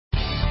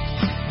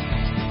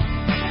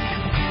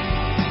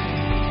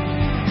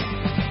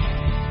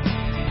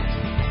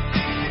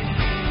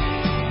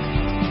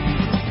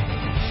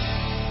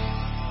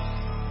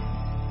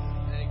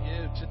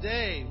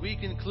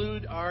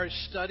our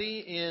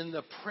study in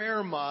the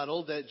prayer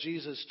model that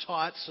Jesus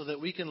taught so that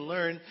we can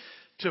learn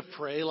to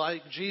pray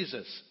like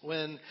Jesus.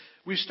 When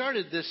we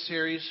started this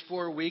series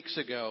 4 weeks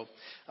ago,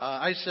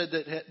 I said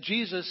that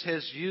Jesus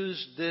has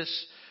used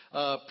this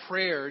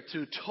prayer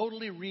to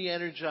totally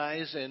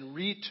re-energize and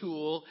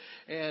retool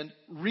and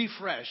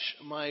refresh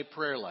my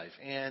prayer life.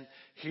 And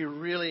He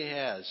really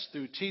has.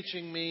 Through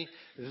teaching me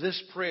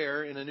this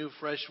prayer in a new,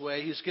 fresh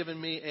way, He's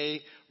given me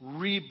a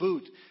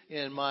reboot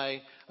in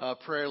my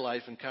prayer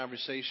life and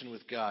conversation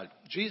with God.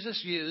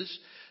 Jesus used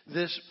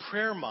this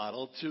prayer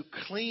model to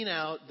clean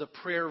out the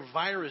prayer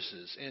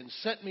viruses and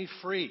set me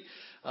free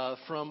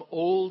from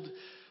old,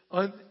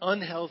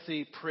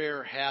 unhealthy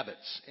prayer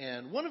habits.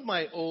 And one of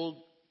my old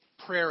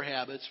prayer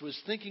habits was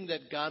thinking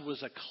that God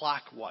was a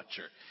clock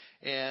watcher,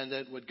 and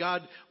that what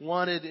God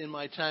wanted in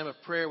my time of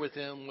prayer with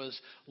Him was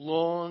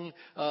long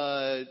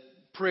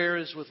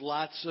prayers with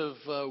lots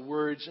of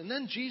words. And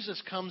then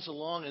Jesus comes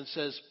along and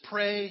says,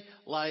 pray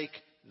like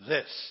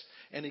this.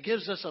 And He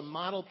gives us a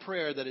model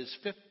prayer that is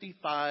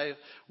 55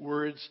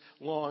 words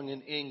long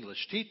in English.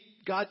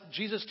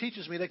 Jesus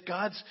teaches me that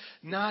God's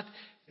not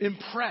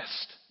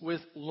impressed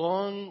with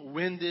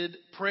long-winded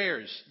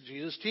prayers.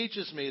 Jesus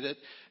teaches me that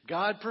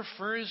God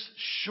prefers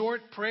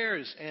short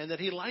prayers and that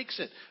He likes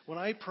it when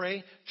I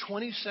pray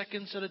 20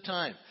 seconds at a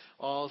time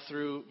all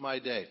through my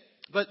day.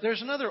 But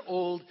there's another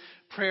old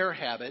prayer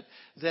habit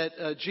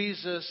that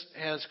Jesus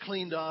has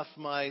cleaned off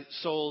my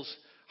soul's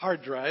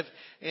hard drive,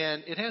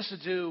 and it has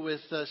to do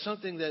with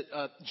something that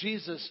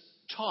Jesus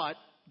taught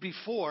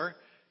before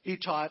He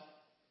taught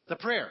the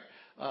prayer,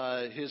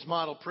 His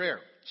model prayer.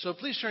 So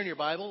please turn your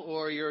Bible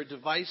or your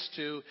device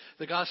to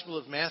the Gospel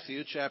of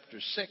Matthew, chapter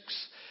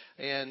 6,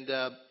 and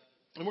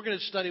we're going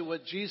to study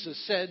what Jesus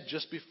said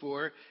just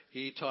before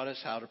He taught us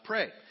how to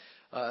pray.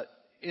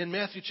 In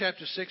Matthew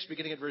chapter 6,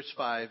 beginning at verse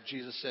 5,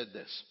 Jesus said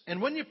this,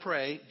 "And when you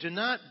pray, do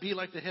not be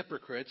like the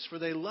hypocrites, for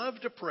they love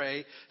to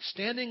pray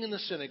standing in the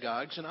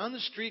synagogues and on the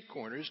street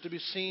corners to be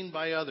seen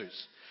by others.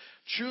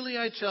 Truly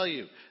I tell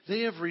you,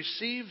 they have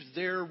received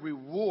their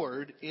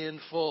reward in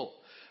full.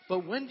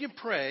 But when you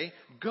pray,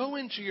 go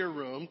into your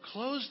room,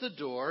 close the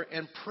door,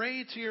 and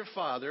pray to your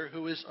Father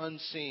who is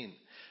unseen.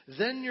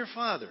 Then your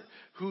Father,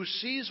 who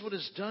sees what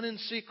is done in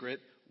secret,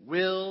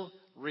 will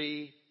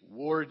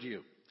reward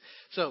you."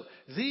 So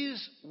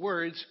these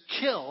words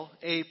kill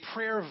a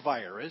prayer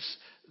virus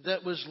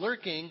that was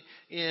lurking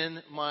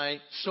in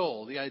my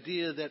soul. The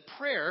idea that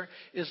prayer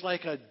is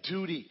like a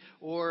duty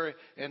or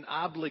an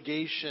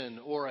obligation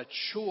or a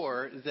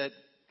chore that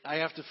I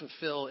have to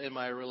fulfill in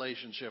my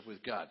relationship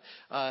with God.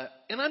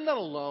 And I'm not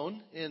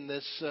alone in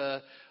this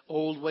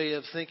old way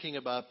of thinking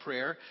about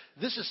prayer.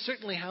 This is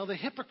certainly how the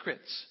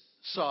hypocrites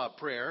saw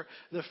prayer.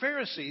 The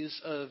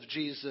Pharisees of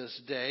Jesus'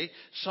 day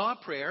saw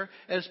prayer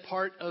as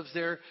part of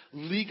their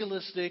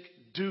legalistic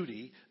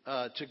duty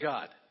to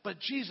God. But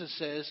Jesus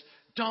says,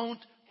 don't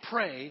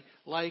pray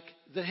like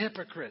the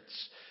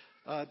hypocrites.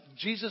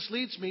 Jesus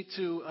leads me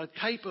to a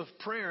type of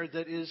prayer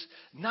that is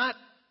not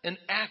an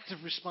act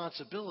of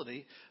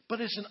responsibility,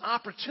 but is an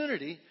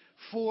opportunity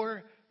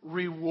for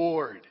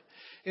reward.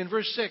 In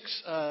verse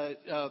 6,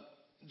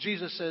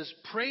 Jesus says,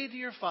 "Pray to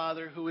your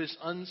Father who is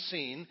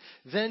unseen,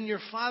 then your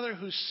Father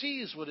who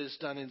sees what is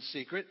done in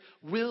secret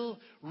will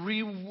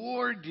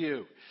reward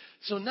you."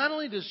 So not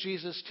only does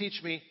Jesus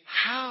teach me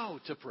how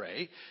to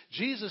pray,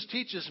 Jesus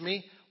teaches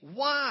me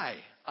why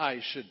I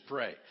should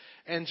pray.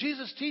 And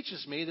Jesus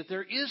teaches me that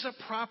there is a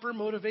proper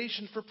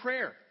motivation for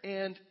prayer,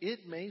 and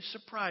it may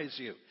surprise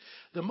you.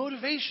 The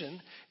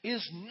motivation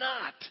is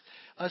not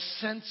a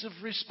sense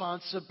of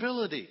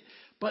responsibility,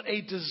 but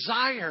a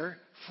desire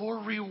for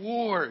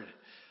reward.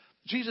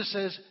 Jesus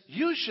says,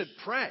 you should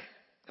pray.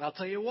 And I'll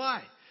tell you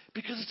why.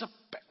 Because it's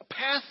a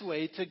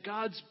pathway to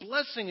God's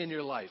blessing in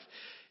your life.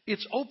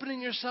 It's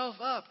opening yourself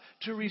up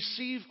to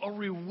receive a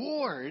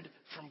reward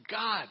from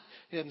God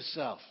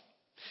Himself.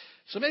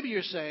 So maybe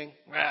you're saying,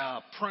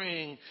 well,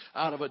 praying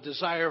out of a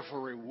desire for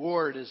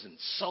reward is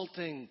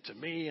insulting to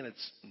me and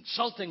it's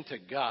insulting to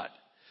God.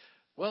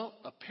 Well,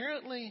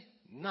 apparently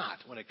not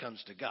when it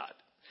comes to God.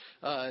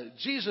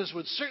 Jesus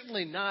would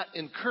certainly not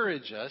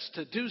encourage us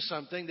to do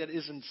something that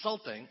is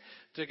insulting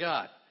to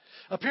God.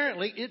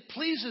 Apparently, it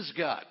pleases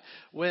God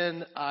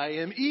when I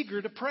am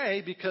eager to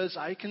pray because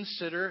I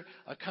consider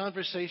a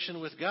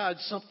conversation with God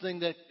something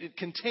that it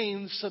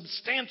contains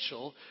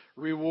substantial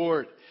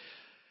reward.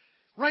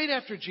 Right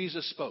after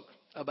Jesus spoke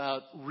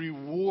about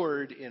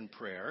reward in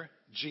prayer,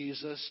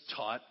 Jesus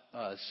taught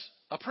us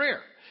a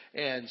prayer.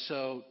 And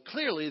so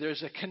clearly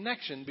there's a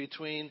connection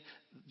between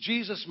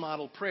Jesus'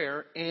 model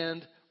prayer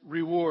and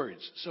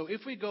rewards. So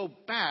if we go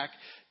back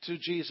to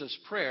Jesus'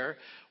 prayer,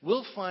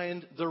 we'll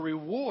find the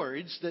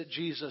rewards that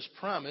Jesus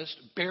promised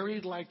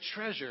buried like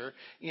treasure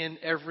in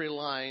every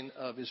line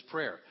of His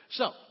prayer.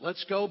 So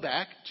let's go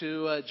back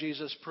to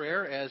Jesus'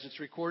 prayer as it's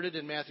recorded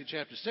in Matthew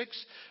chapter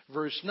 6,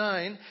 verse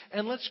 9,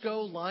 and let's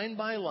go line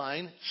by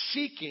line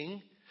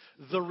seeking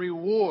the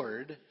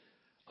reward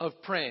of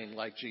praying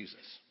like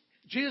Jesus.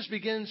 Jesus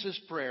begins His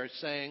prayer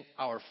saying,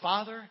 "Our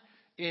Father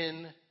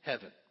in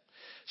heaven."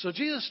 So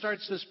Jesus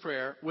starts this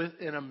prayer with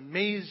an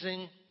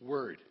amazing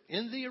word.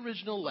 In the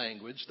original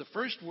language, the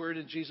first word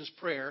in Jesus'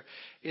 prayer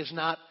is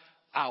not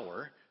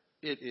our,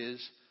 it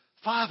is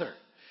Father.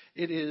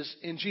 It is,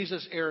 in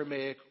Jesus'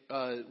 Aramaic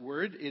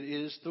word, it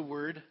is the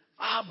word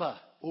Abba,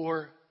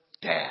 or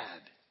Dad.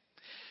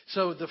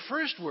 So the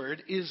first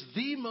word is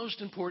the most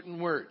important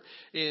word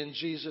in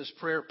Jesus'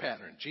 prayer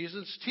pattern.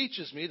 Jesus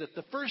teaches me that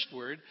the first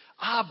word,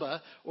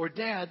 Abba, or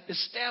Dad,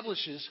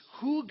 establishes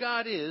who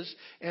God is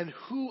and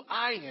who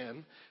I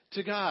am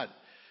to God.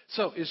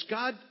 So is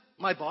God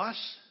my boss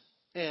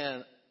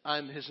and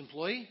I'm his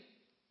employee?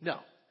 No.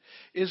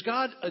 Is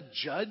God a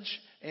judge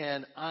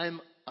and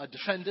I'm a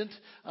defendant,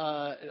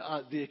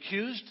 the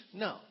accused?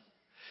 No.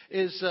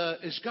 Is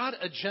God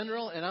a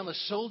general and I'm a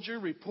soldier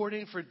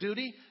reporting for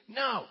duty?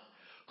 No.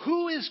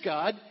 Who is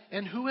God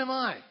and who am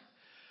I?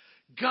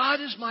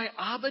 God is my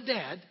Abba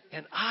Dad,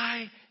 and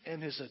I am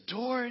his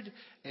adored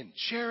and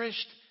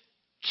cherished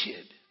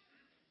kid.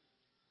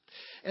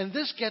 And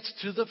this gets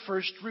to the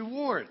first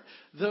reward.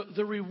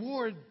 The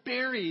reward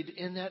buried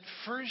in that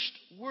first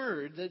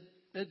word that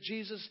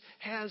Jesus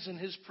has in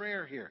his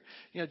prayer here.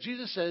 You know,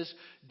 Jesus says,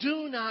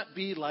 do not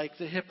be like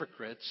the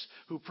hypocrites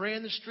who pray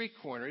in the street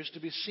corners to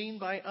be seen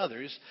by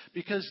others,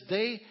 because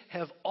they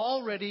have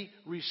already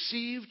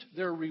received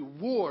their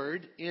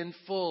reward in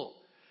full.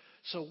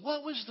 So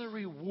what was the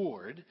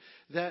reward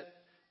that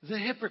the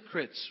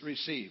hypocrites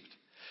received?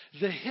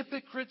 The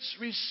hypocrites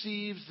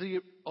received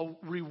the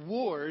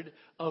reward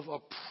of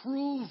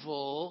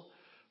approval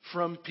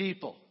from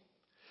people.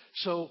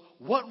 So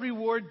what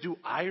reward do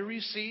I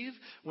receive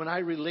when I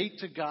relate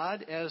to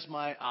God as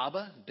my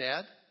Abba,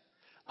 Dad?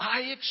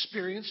 I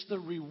experience the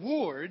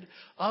reward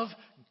of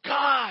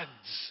God's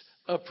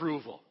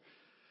approval.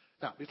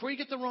 Now, before you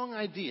get the wrong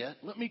idea,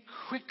 let me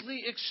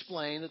quickly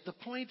explain that the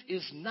point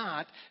is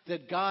not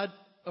that God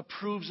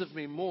approves of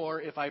me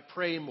more if I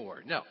pray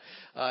more. No.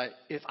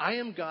 If I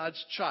am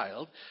God's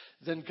child,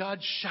 then God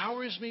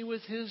showers me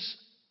with his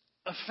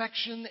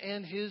affection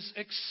and his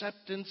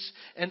acceptance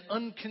and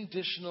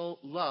unconditional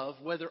love,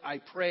 whether I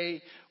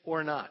pray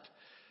or not.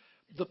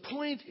 The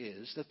point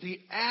is that the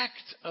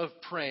act of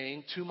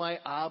praying to my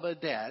Abba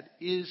Dad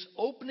is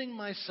opening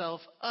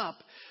myself up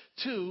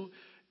to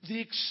the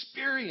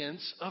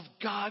experience of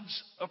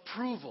God's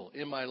approval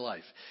in my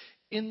life.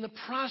 In the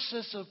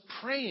process of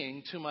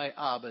praying to my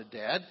Abba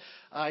Dad,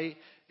 I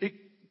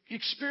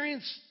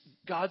experience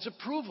God's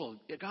approval.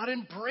 God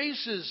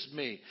embraces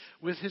me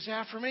with his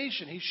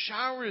affirmation. He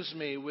showers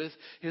me with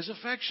his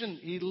affection.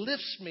 He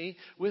lifts me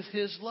with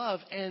his love.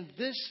 And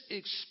this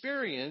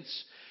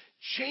experience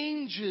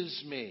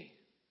changes me.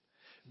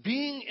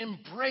 Being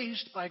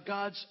embraced by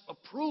God's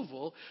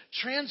approval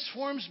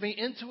transforms me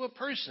into a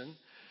person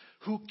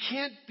who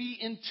can't be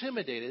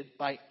intimidated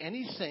by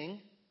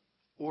anything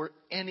or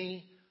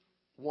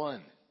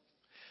anyone.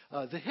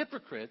 The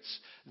hypocrites,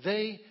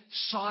 they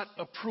sought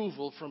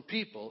approval from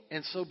people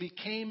and so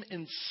became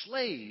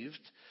enslaved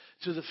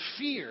to the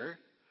fear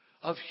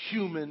of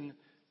human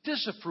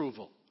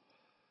disapproval.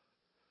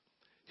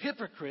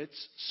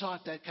 Hypocrites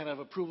sought that kind of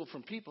approval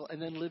from people and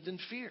then lived in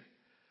fear.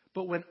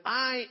 But when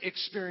I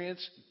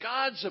experience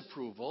God's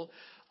approval,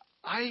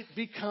 I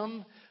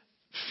become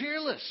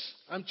fearless.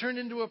 I'm turned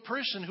into a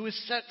person who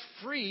is set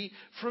free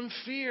from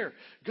fear.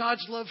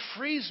 God's love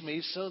frees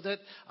me so that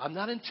I'm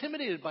not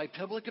intimidated by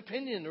public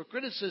opinion or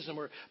criticism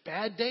or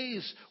bad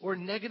days or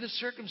negative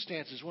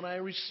circumstances. When I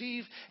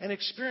receive and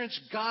experience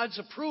God's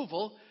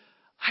approval,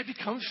 I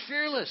become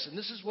fearless. And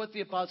this is what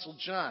the Apostle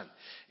John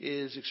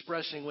is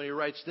expressing when he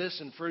writes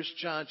this in 1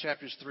 John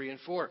chapters 3 and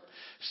 4.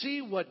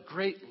 See what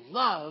great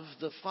love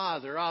the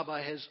Father,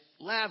 Abba, has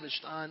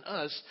lavished on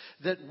us,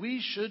 that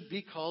we should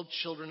be called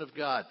children of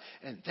God.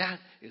 And that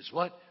is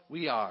what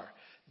we are.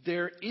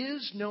 There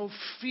is no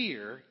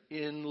fear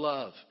in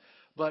love,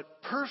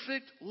 but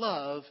perfect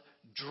love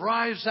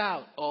drives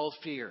out all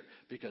fear,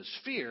 because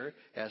fear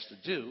has to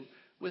do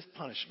with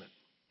punishment.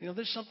 You know,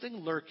 there's something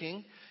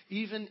lurking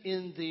even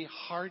in the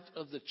heart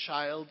of the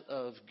child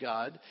of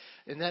God,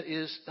 and that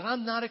is that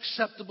I'm not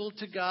acceptable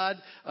to God.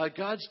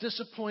 God's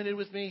disappointed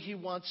with me. He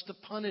wants to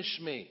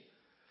punish me.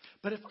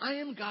 But if I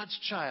am God's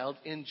child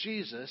in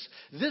Jesus,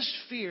 this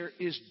fear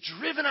is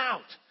driven out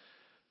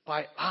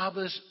by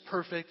Abba's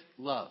perfect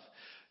love.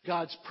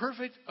 God's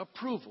perfect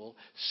approval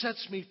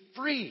sets me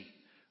free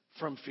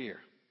from fear.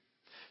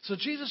 So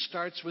Jesus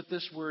starts with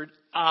this word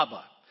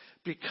Abba,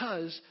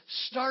 because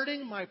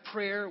starting my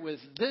prayer with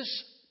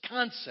this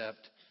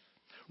concept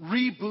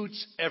reboots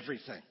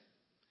everything.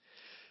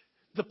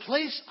 The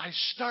place I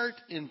start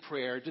in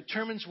prayer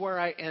determines where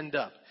I end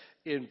up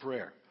in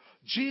prayer.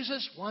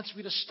 Jesus wants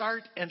me to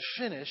start and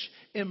finish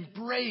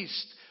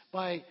embraced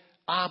by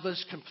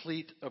Abba's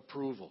complete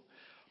approval.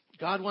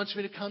 God wants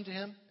me to come to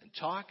him and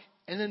talk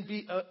and then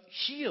be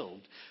healed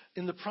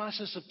in the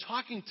process of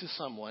talking to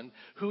someone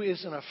who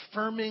is an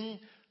affirming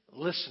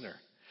listener.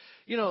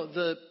 You know,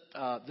 the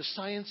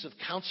science of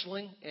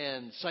counseling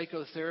and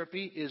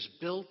psychotherapy is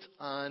built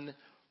on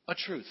a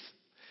truth,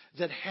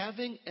 that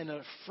having an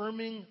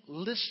affirming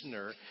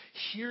listener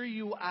hear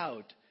you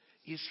out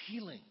is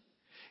healing.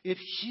 It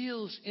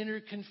heals inner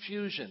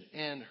confusion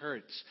and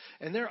hurts.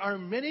 And there are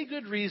many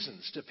good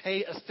reasons to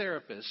pay a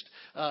therapist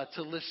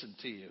to listen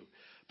to you.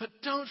 But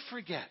don't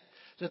forget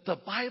that the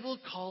Bible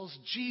calls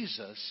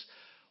Jesus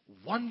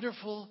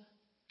Wonderful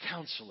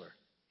Counselor.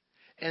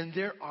 And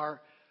there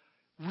are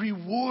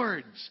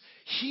rewards,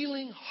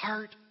 healing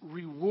heart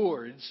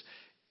rewards,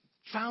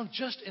 found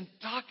just in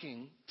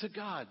talking to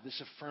God,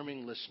 this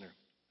affirming listener.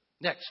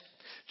 Next,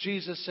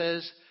 Jesus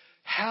says,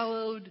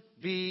 hallowed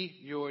be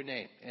your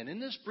name. And in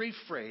this brief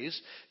phrase,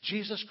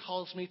 Jesus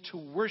calls me to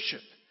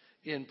worship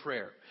in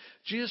prayer.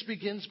 Jesus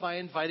begins by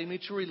inviting me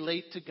to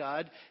relate to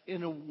God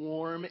in a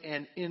warm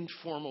and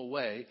informal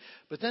way.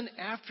 But then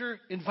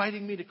after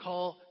inviting me to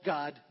call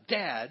God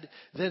Dad,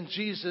 then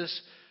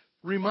Jesus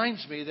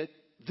reminds me that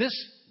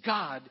this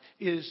God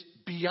is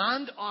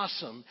beyond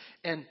awesome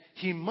and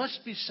he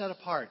must be set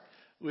apart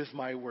with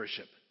my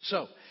worship.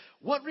 So,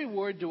 what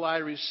reward do I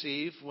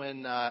receive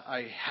when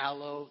I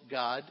hallow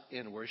God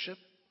in worship?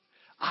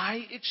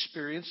 I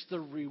experience the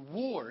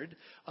reward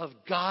of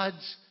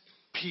God's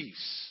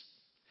peace.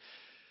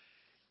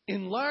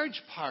 In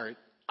large part,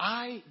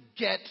 I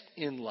get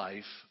in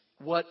life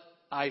what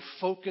I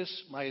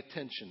focus my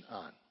attention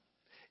on.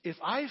 If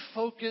I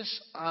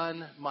focus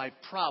on my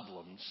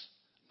problems,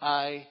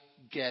 I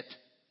get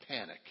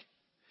panic.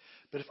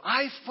 But if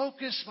I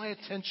focus my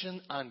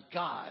attention on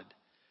God,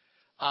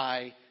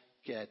 I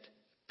get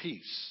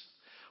peace.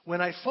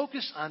 When I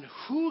focus on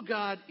who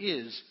God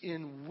is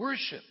in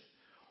worship,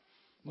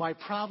 my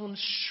problems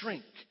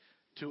shrink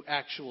to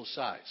actual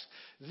size.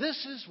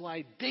 This is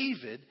why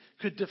David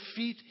could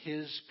defeat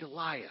his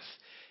Goliath.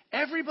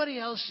 Everybody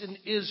else in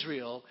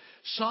Israel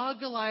saw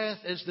Goliath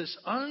as this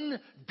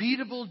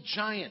unbeatable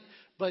giant.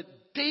 But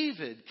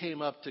David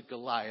came up to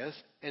Goliath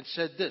and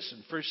said this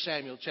in 1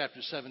 Samuel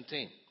chapter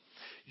 17.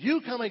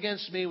 You come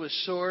against me with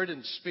sword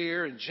and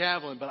spear and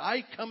javelin, but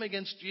I come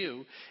against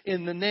you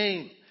in the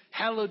name,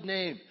 hallowed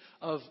name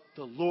of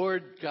the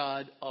Lord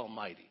God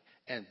Almighty.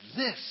 And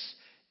this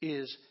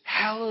is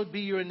hallowed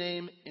be your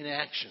name in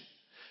action.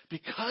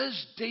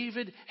 Because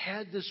David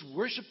had this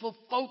worshipful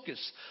focus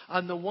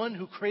on the one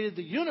who created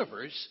the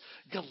universe,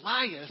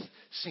 Goliath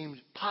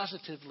seemed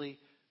positively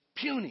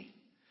puny.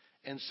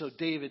 And so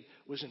David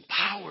was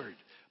empowered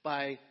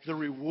by the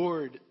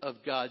reward of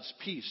God's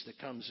peace that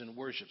comes in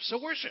worship.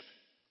 So worship.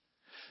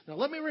 Now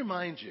let me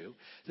remind you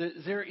that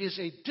there is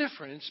a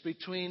difference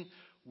between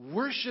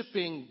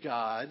worshiping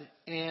God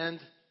and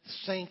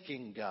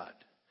thanking God.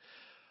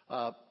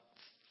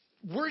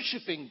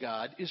 Worshiping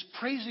God is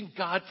praising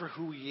God for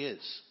who He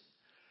is.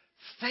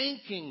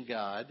 Thanking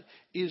God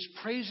is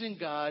praising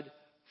God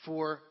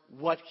for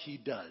what He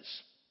does.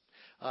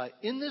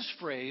 In this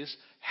phrase,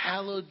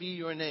 hallowed be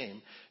your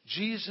name,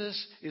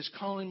 Jesus is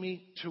calling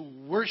me to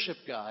worship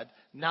God,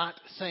 not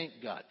thank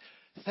God.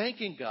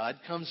 Thanking God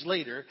comes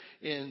later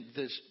in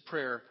this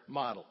prayer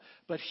model.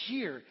 But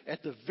here,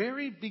 at the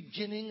very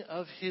beginning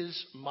of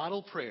his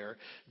model prayer,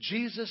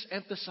 Jesus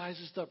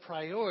emphasizes the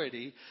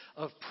priority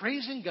of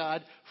praising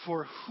God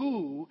for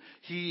who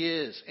he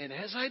is. And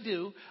as I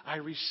do, I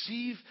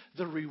receive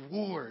the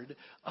reward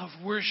of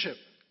worship.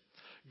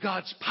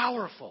 God's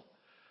powerful,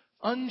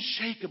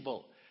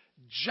 unshakable,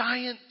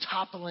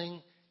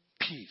 giant-toppling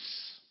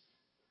peace.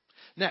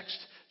 Next,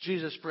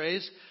 Jesus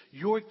prays,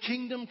 your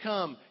kingdom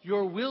come,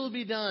 your will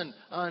be done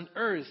on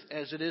earth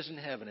as it is in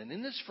heaven. And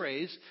in this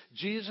phrase,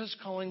 Jesus is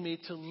calling me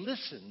to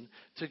listen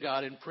to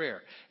God in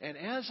prayer. And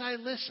as I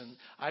listen,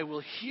 I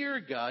will hear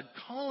God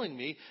calling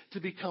me to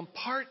become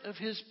part of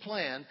His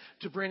plan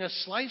to bring a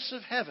slice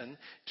of heaven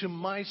to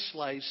my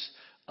slice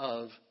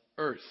of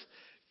earth.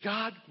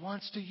 God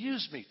wants to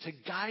use me to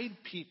guide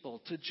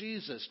people to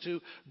Jesus, to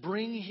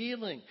bring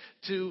healing,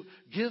 to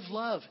give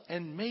love,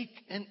 and make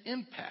an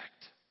impact.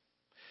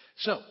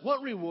 So,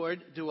 what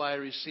reward do I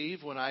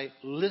receive when I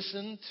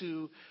listen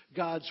to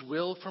God's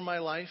will for my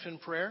life in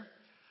prayer?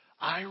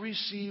 I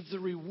receive the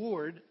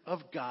reward of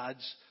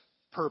God's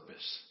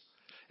purpose.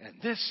 And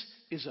this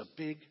is a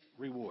big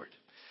reward.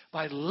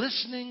 By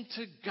listening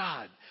to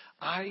God,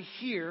 I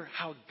hear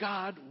how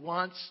God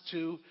wants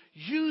to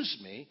use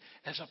me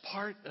as a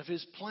part of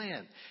His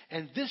plan.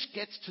 And this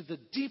gets to the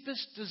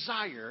deepest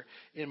desire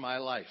in my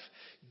life.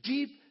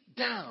 Deep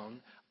down,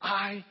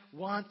 I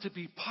want to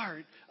be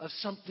part of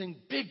something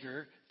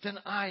bigger than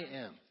I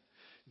am.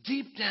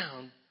 Deep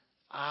down,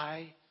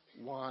 I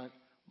want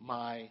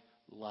my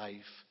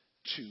life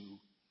to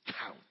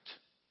count.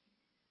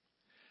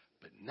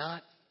 But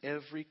not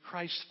every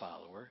Christ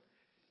follower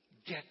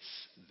gets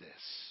this.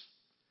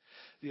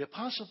 The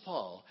Apostle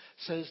Paul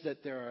says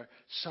that there are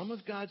some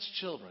of God's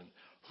children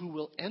who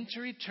will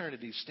enter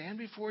eternity, stand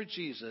before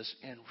Jesus,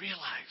 and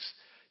realize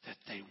that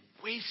they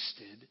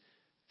wasted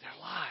their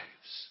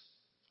lives.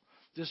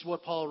 This is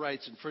what Paul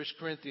writes in 1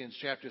 Corinthians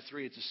chapter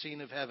 3. It's a scene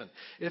of heaven.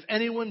 If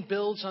anyone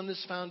builds on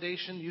this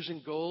foundation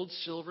using gold,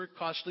 silver,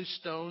 costly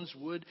stones,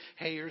 wood,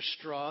 hay, or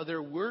straw,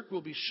 their work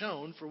will be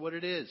shown for what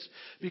it is,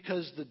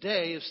 because the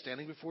day of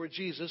standing before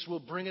Jesus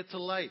will bring it to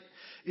light.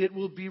 It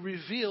will be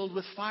revealed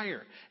with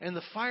fire, and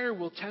the fire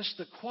will test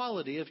the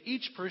quality of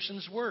each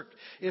person's work.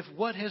 If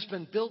what has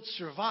been built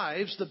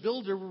survives, the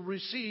builder will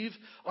receive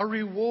a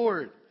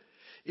reward.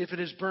 If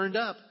it is burned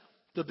up,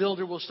 the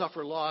builder will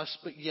suffer loss,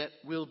 but yet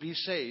will be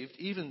saved,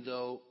 even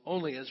though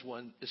only as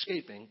one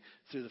escaping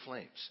through the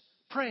flames.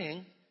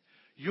 Praying,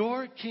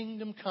 your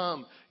kingdom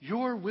come,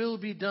 your will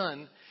be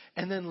done,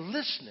 and then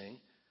listening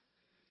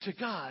to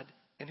God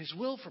and His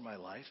will for my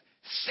life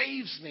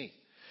saves me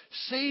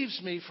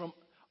from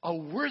a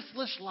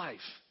worthless life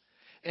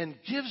and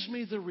gives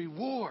me the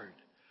reward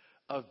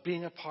of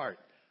being a part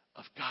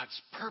of God's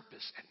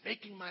purpose and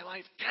making my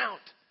life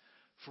count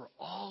for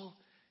all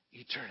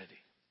eternity.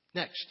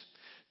 Next,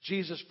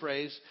 Jesus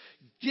prays,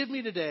 give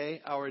me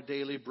today our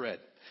daily bread,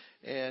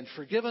 and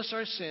forgive us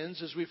our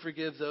sins as we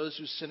forgive those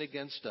who sin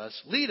against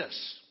us. Lead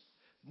us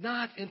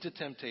not into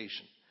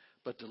temptation,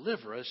 but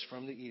deliver us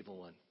from the evil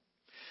one.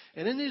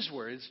 And in these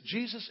words,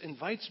 Jesus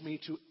invites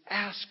me to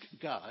ask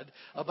God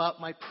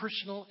about my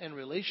personal and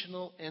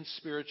relational and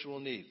spiritual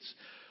needs.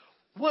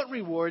 What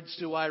rewards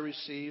do I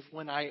receive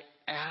when I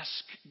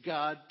ask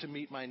God to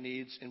meet my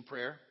needs in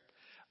prayer?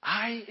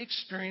 I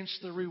experience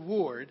the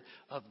reward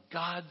of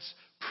God's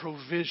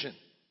provision.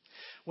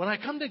 When I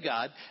come to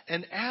God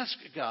and ask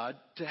God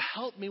to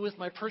help me with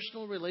my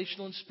personal,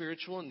 relational, and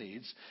spiritual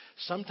needs,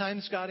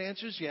 sometimes God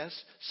answers yes,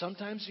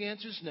 sometimes He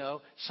answers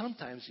no,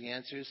 sometimes He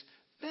answers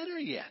better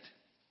yet.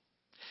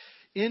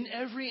 In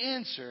every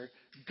answer,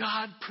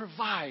 God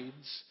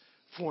provides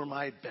for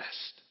my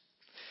best.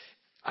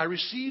 I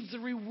receive the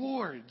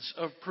rewards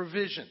of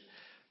provision,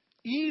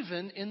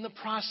 even in the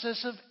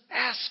process of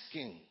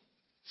asking.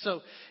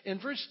 So in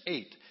verse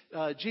 8,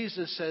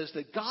 Jesus says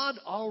that God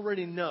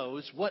already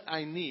knows what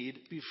I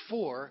need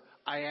before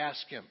I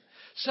ask Him.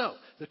 So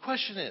the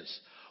question is,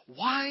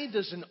 why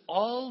does an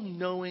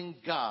all-knowing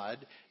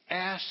God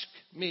ask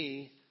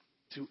me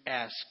to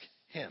ask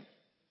Him?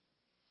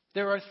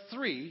 There are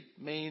three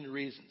main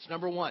reasons.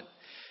 Number one,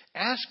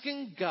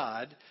 asking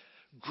God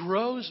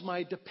grows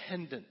my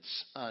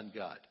dependence on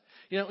God.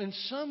 You know, in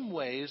some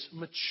ways,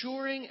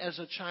 maturing as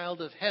a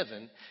child of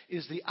heaven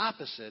is the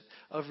opposite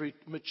of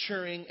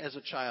maturing as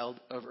a child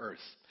of earth.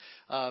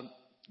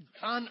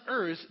 On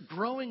earth,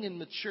 growing in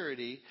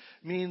maturity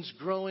means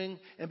growing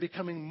and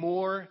becoming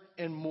more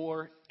and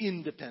more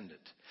independent.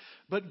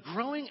 But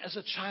growing as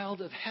a child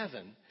of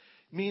heaven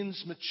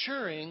means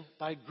maturing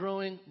by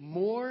growing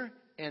more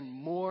and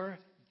more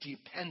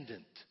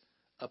dependent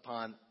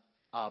upon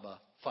Abba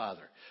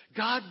Father.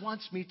 God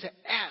wants me to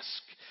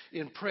ask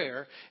in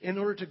prayer in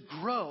order to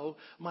grow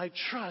my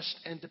trust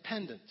and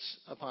dependence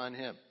upon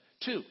Him.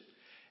 2,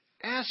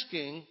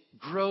 asking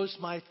grows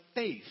my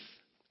faith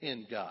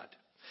in God.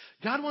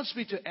 God wants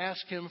me to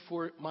ask Him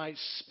for my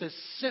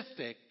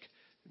specific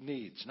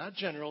needs, not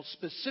general,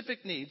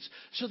 specific needs,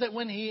 so that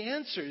when He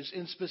answers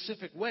in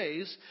specific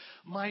ways,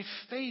 my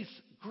faith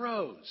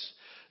grows.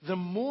 The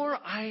more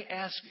I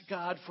ask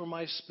God for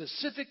my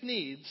specific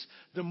needs,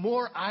 the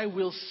more I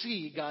will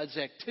see God's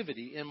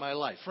activity in my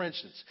life. For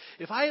instance,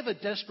 if I have a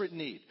desperate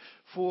need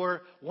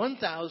for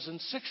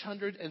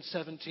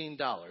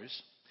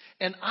 $1,617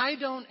 and I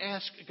don't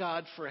ask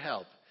God for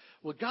help,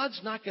 well, God's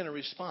not going to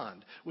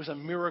respond with a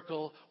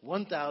miracle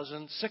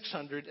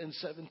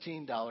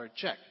 $1,617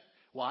 check.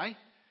 Why?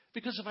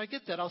 Because if I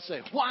get that, I'll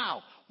say,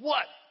 wow,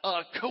 what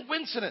a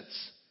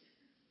coincidence.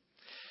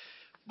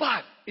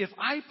 But if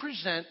I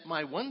present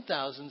my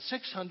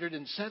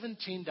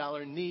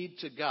 $1,617 need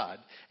to God,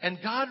 and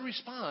God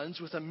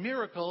responds with a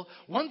miracle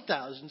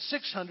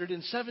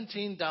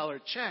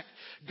 $1,617 check,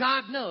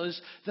 God knows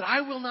that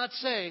I will not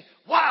say,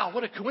 wow,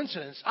 what a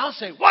coincidence. I'll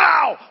say,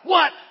 wow,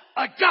 what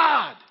a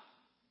God.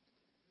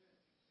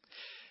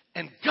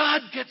 And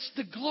God gets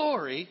the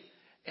glory,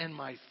 and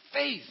my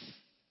faith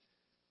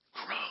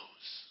grows.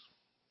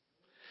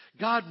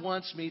 God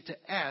wants me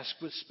to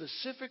ask with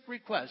specific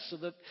requests so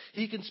that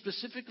He can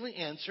specifically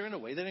answer in a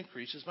way that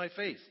increases my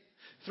faith.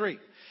 3,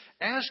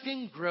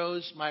 asking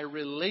grows my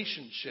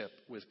relationship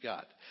with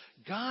God.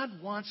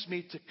 God wants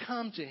me to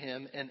come to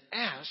Him and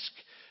ask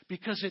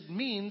because it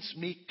means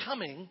me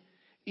coming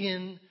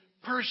in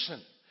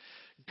person.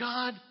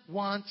 God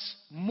wants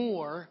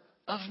more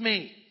of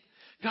me.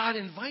 God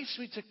invites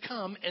me to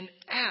come and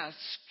ask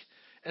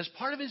as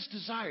part of His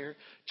desire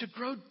to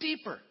grow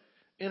deeper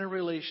in a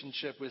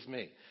relationship with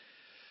me.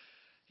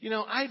 You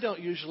know, I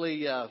don't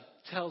usually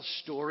tell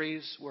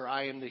stories where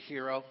I am the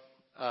hero,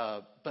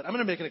 but I'm going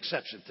to make an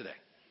exception today.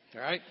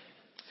 All right?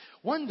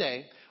 One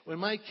day, when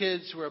my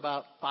kids were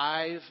about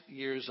 5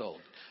 years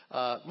old,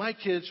 my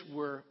kids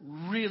were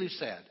really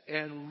sad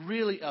and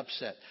really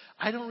upset.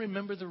 I don't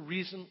remember the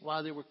reason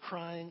why they were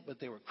crying, but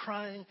they were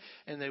crying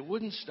and they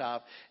wouldn't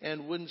stop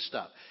and wouldn't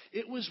stop.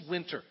 It was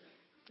winter,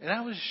 and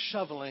I was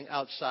shoveling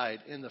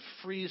outside in the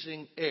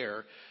freezing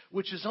air,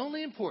 which is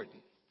only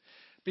important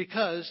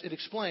because it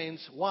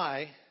explains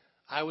why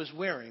I was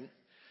wearing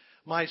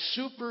my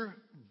super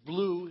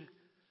blue,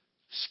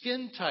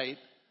 skin-tight,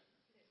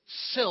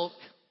 silk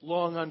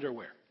long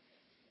underwear.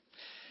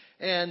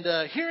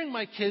 And hearing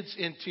my kids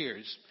in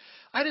tears,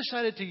 I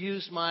decided to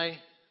use my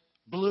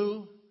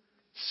blue,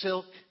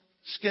 silk,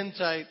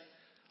 skin-tight,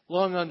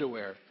 long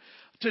underwear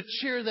to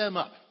cheer them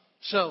up.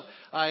 So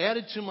I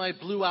added to my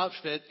blue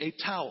outfit a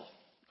towel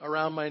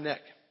around my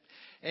neck.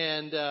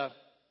 And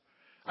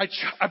I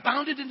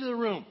bounded into the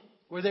room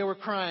where they were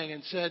crying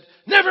and said,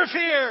 "Never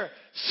fear,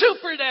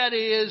 Super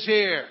Daddy is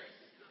here."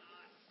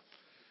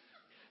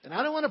 And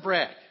I don't want to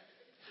brag,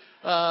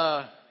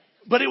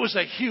 but it was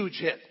a huge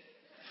hit.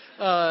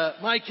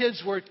 My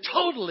kids were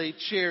totally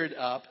cheered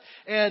up.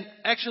 And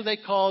actually, they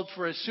called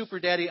for a Super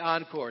Daddy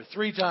encore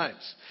 3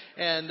 times.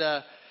 And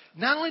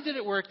not only did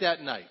it work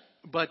that night,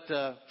 but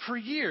for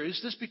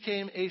years, this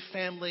became a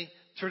family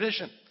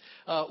tradition.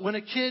 When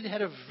a kid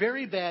had a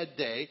very bad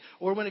day,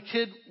 or when a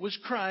kid was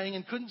crying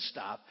and couldn't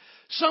stop,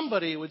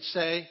 somebody would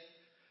say,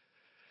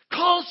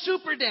 "Call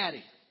Super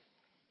Daddy."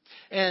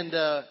 And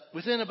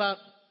within about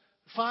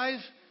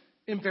 5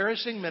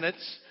 embarrassing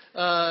minutes,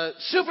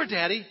 Super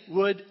Daddy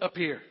would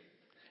appear.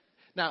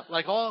 Now,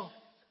 like all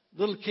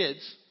little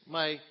kids,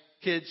 my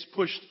kids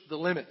pushed the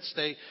limits.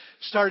 They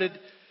started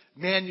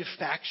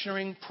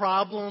manufacturing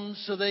problems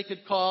so they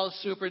could call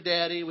Super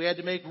Daddy. We had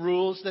to make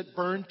rules that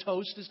burned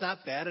toast is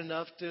not bad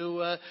enough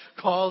to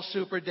call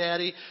Super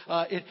Daddy.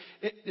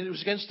 It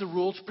was against the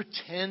rule to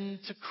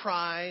pretend to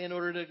cry in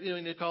order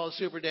to call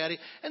Super Daddy.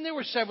 And there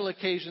were several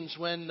occasions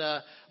when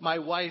my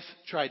wife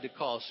tried to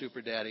call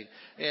Super Daddy.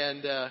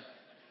 And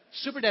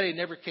Super Daddy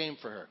never came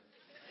for her.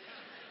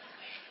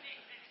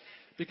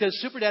 Because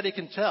Super Daddy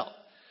can tell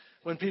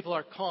when people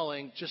are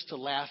calling just to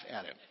laugh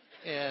at him.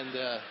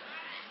 And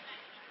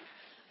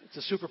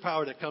it's a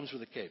superpower that comes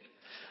with a cape.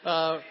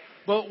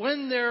 But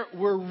when there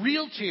were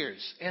real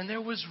tears and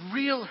there was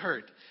real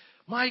hurt,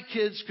 my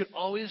kids could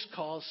always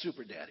call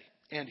Super Daddy.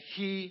 And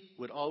he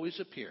would always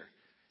appear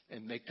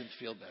and make them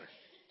feel better.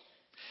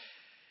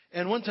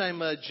 And one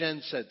time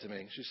Jen said to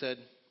me, she said,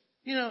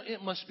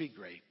 "It must be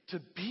great to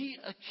be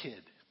a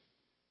kid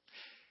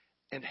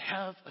and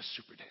have a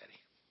Super Daddy."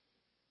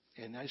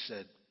 And I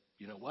said,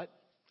 "You know what?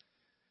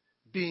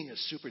 Being a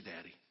Super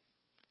Daddy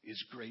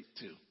is great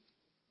too.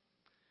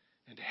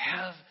 And to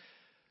have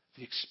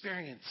the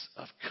experience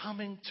of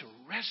coming to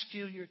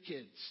rescue your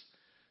kids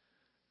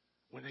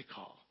when they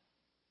call."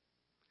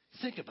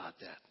 Think about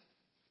that.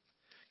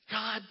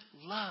 God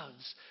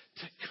loves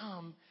to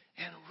come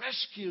and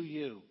rescue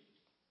you.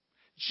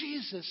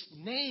 Jesus'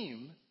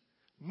 name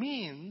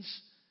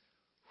means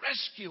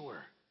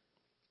rescuer.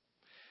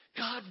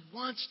 God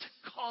wants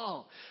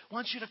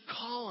you to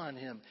call on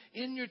him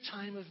in your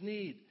time of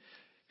need.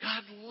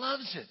 God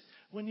loves it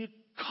when you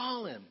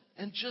call him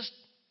and just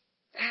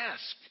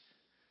ask.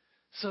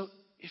 So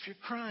if you're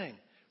crying,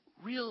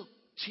 real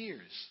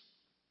tears,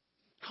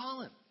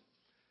 call him.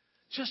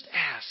 Just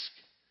ask.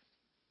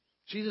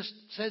 Jesus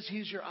says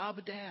he's your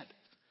Abba Dad.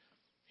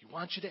 He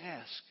wants you to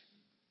ask.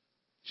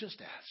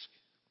 Just ask.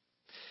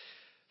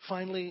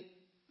 Finally,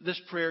 this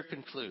prayer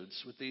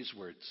concludes with these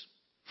words.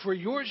 "For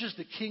yours is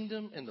the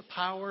kingdom and the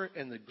power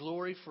and the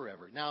glory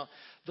forever." Now,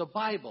 the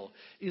Bible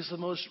is the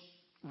most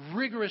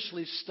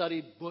rigorously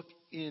studied book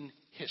in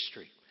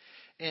history.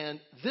 And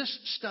this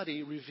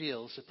study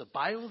reveals that the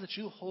Bible that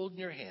you hold in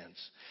your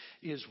hands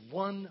is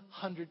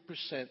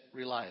 100%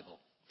 reliable.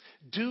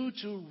 Due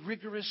to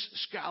rigorous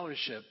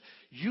scholarship,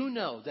 you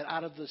know that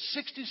out of the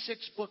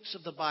 66 books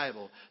of the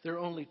Bible, there are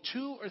only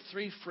 2 or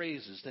 3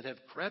 phrases that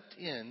have crept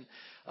into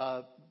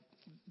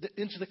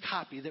the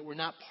copy that were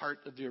not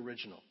part of the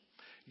original.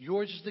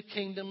 "Yours is the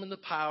kingdom and the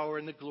power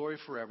and the glory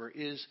forever"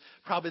 is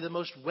probably the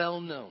most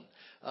well-known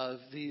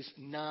of these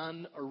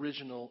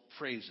non-original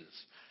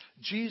phrases.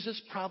 Jesus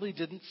probably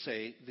didn't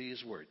say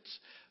these words,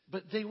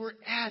 but they were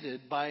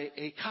added by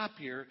a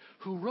copier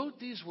who wrote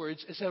these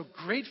words as a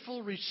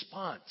grateful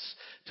response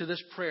to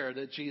this prayer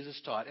that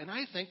Jesus taught. And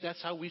I think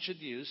that's how we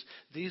should use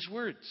these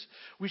words.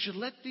 We should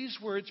let these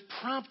words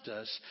prompt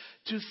us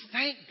to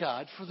thank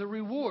God for the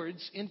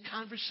rewards in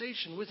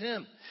conversation with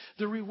him,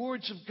 the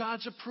rewards of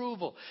God's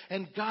approval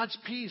and God's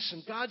peace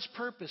and God's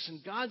purpose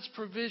and God's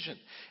provision.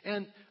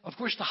 And, of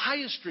course, the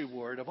highest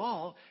reward of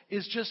all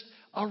is just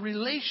a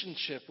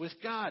relationship with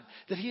God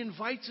that he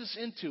invites us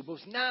into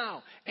both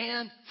now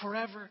and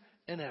forever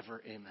and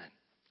ever. Amen.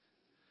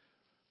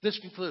 This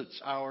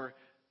concludes our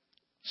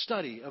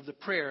study of the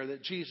prayer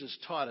that Jesus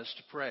taught us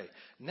to pray.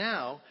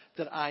 Now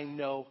that I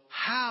know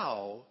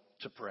how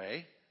to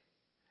pray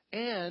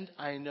and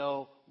I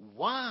know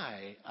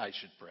why I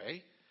should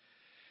pray,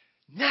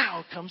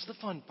 now comes the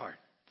fun part.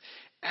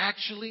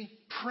 Actually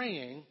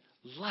praying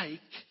like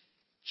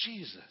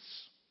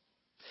Jesus.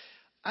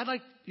 I'd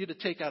like you to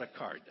take out a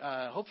card.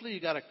 Hopefully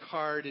you got a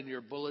card in your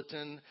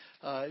bulletin.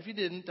 If you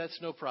didn't, that's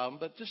no problem,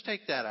 but just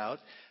take that out.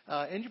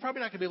 And you're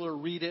probably not going to be able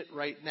to read it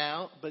right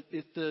now, but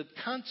the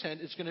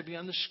content is going to be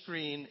on the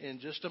screen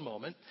in just a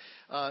moment.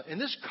 And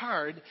this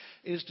card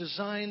is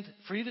designed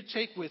for you to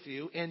take with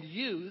you and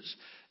use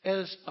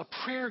as a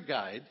prayer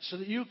guide so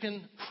that you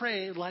can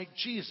pray like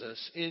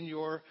Jesus in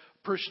your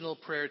personal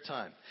prayer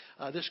time.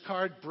 This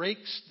card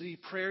breaks the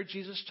prayer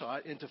Jesus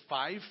taught into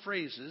 5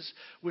 phrases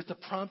with the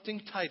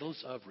prompting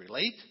titles of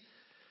relate,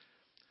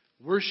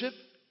 worship,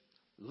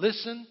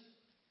 listen,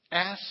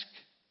 ask,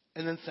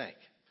 and then thank.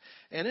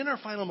 And in our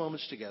final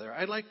moments together,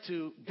 I'd like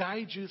to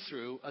guide you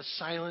through a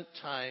silent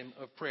time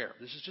of prayer.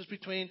 This is just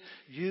between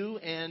you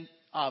and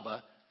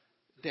Abba,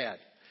 Dad.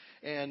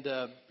 And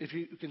if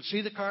you can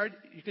see the card,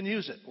 you can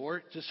use it,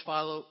 or just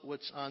follow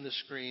what's on the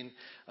screen.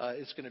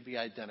 It's going to be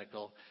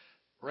identical.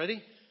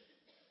 Ready?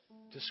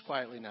 Just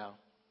quietly now.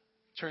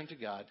 Turn to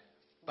God.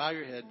 Bow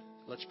your head.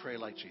 Let's pray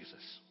like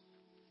Jesus.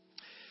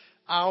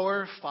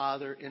 Our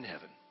Father in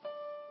heaven.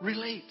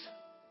 Relate.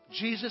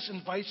 Jesus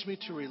invites me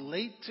to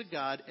relate to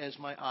God as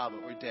my Abba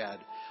or Dad.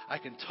 I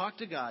can talk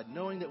to God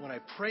knowing that when I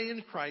pray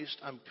in Christ,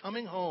 I'm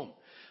coming home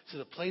to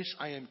the place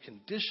I am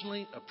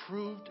conditionally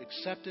approved,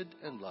 accepted,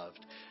 and loved.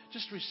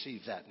 Just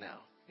receive that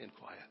now in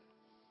quiet.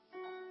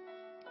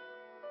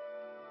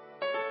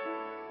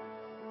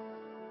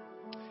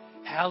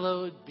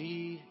 Hallowed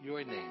be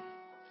your name.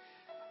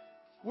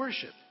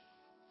 Worship.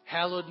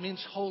 Hallowed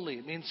means holy.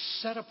 It means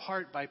set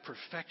apart by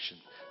perfection.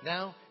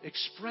 Now,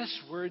 express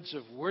words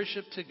of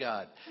worship to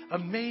God.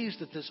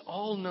 Amazed at this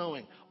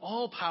all-knowing,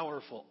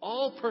 all-powerful,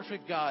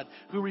 all-perfect God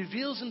who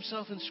reveals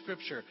himself in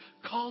Scripture,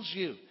 calls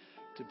you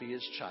to be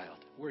his child.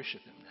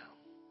 Worship him now.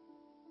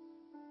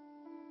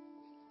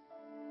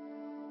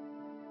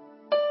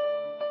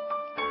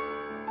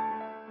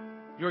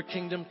 Your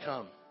kingdom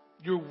come.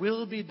 Your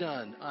will be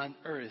done on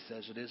earth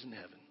as it is in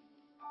heaven.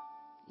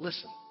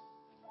 Listen.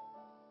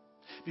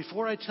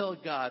 Before I tell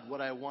God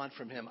what I want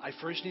from him, I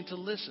first need to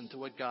listen to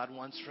what God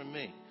wants from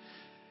me.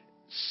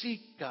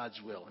 Seek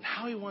God's will and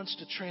how he wants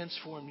to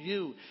transform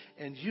you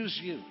and use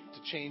you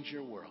to change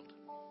your world.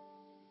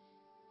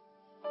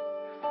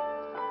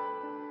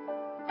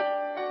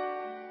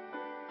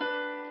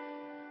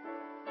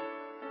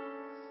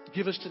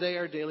 Give us today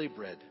our daily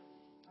bread.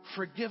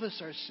 Forgive us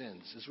our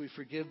sins as we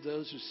forgive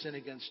those who sin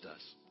against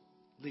us.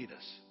 Lead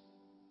us,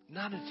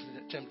 not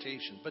into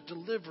temptation, but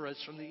deliver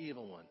us from the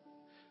evil one.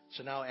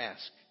 So now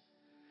ask.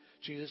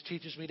 Jesus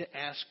teaches me to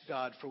ask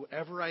God for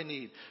whatever I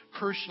need,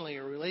 personally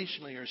or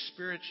relationally or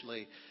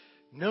spiritually.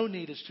 No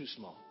need is too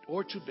small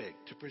or too big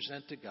to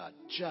present to God.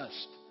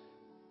 Just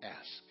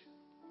ask.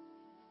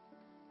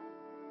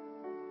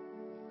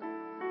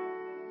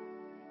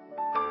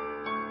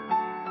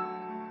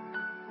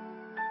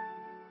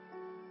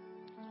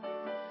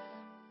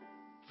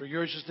 For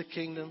yours is the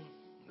kingdom,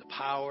 the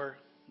power,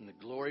 and the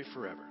glory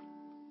forever.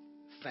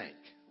 Thank.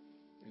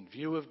 In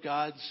view of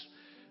God's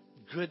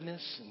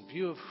goodness, in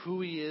view of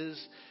who he is,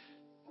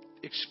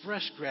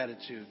 express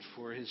gratitude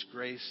for his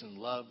grace and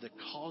love that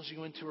calls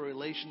you into a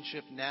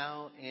relationship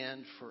now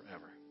and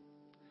forever.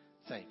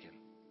 Thank him.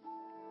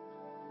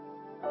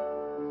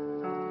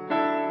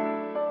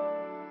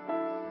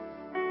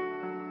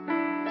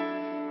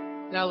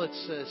 Now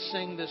let's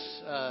sing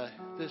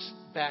this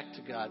back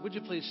to God. Would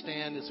you please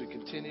stand as we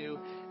continue?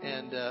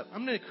 And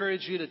I'm going to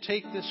encourage you to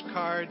take this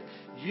card,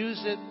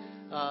 use it.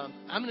 I'm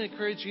going to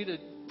encourage you to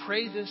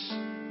pray this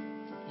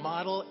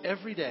model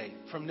every day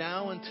from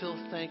now until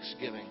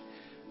Thanksgiving.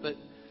 But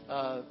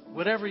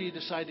whatever you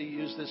decide to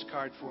use this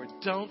card for,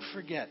 don't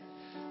forget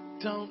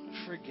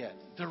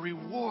the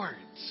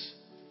rewards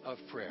of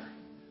prayer,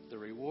 the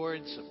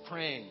rewards of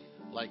praying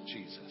like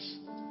Jesus.